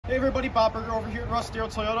Hey everybody, Bob Berger over here at Russ Darrow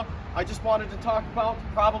Toyota. I just wanted to talk about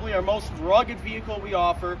probably our most rugged vehicle we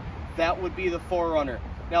offer. That would be the 4Runner.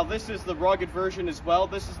 Now this is the rugged version as well.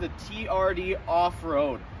 This is the TRD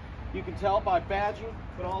Off-Road. You can tell by badging,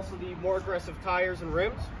 but also the more aggressive tires and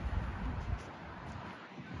rims.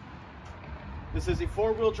 This is a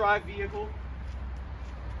four-wheel drive vehicle.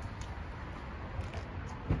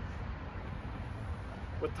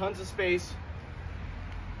 With tons of space.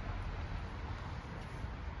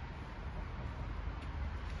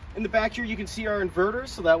 In the back here you can see our inverters,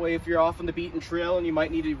 so that way if you're off on the beaten trail and you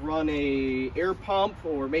might need to run a air pump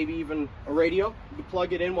or maybe even a radio, you can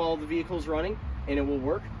plug it in while the vehicle's running and it will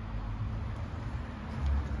work.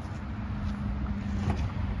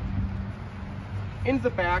 In the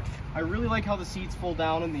back, I really like how the seats fold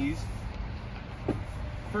down in these.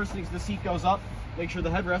 First thing is the seat goes up, make sure the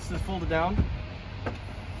headrest is folded down.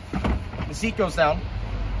 The seat goes down.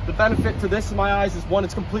 The benefit to this in my eyes is one,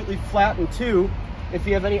 it's completely flat, and two, if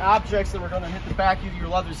you have any objects that are going to hit the back of your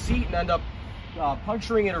leather seat and end up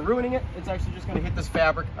puncturing it or ruining it, it's actually just going to hit this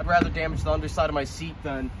fabric. I'd rather damage the underside of my seat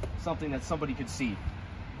than something that somebody could see.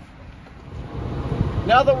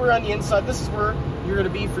 Now that we're on the inside, this is where you're going to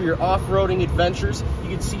be for your off-roading adventures.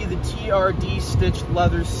 You can see the TRD stitched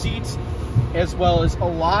leather seats, as well as a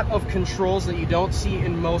lot of controls that you don't see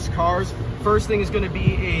in most cars. First thing is going to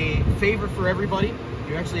be a favorite for everybody.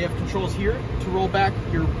 You actually have controls here to roll back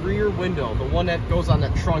your rear window, the one that goes on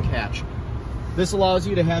that trunk hatch. This allows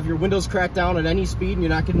you to have your windows cracked down at any speed and you're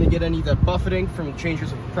not going to get any of that buffeting from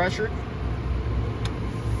changes of pressure.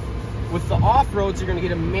 With the off-roads, you're going to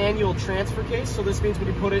get a manual transfer case, so this means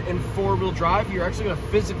when you put it in four-wheel drive, you're actually going to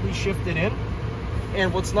physically shift it in.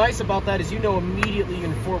 And what's nice about that is you know immediately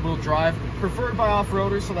in four-wheel drive, preferred by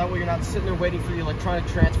off-roaders, so that way you're not sitting there waiting for the electronic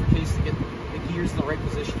transfer case to get the gears in the right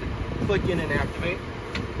position to click in and activate.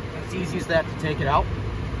 It's easy as that to take it out.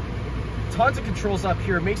 Tons of controls up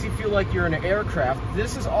here. It makes you feel like you're in an aircraft.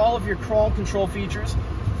 This is all of your crawl control features,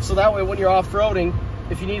 so that way when you're off-roading,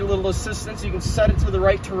 if you need a little assistance, you can set it to the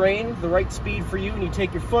right terrain, the right speed for you, and you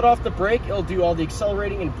take your foot off the brake, it'll do all the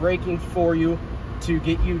accelerating and braking for you to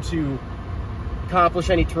get you to accomplish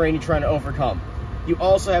any terrain you're trying to overcome. You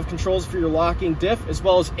also have controls for your locking diff, as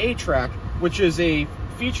well as A-Track, which is a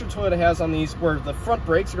feature Toyota has on these where the front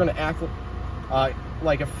brakes are going to act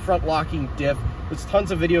like a front locking diff. There's tons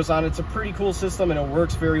of videos on it. It's a pretty cool system and it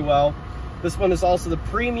works very well. This one is also the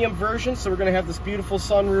premium version, so we're going to have this beautiful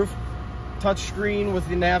sunroof, touchscreen with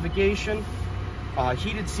the navigation,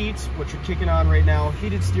 heated seats, which are kicking on right now,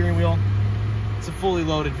 heated steering wheel. It's a fully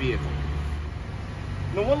loaded vehicle.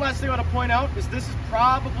 Now, one last thing I want to point out is this is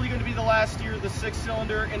probably going to be the last year of the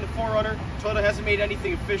 6-cylinder in the 4Runner. Toyota hasn't made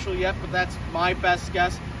anything official yet, but that's my best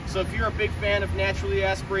guess. So if you're a big fan of naturally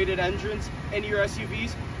aspirated engines in your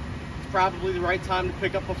SUVs, it's probably the right time to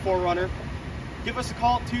pick up a 4Runner. Give us a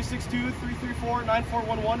call at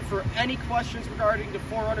 262-334-9411 for any questions regarding the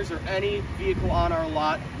 4Runners or any vehicle on our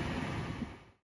lot.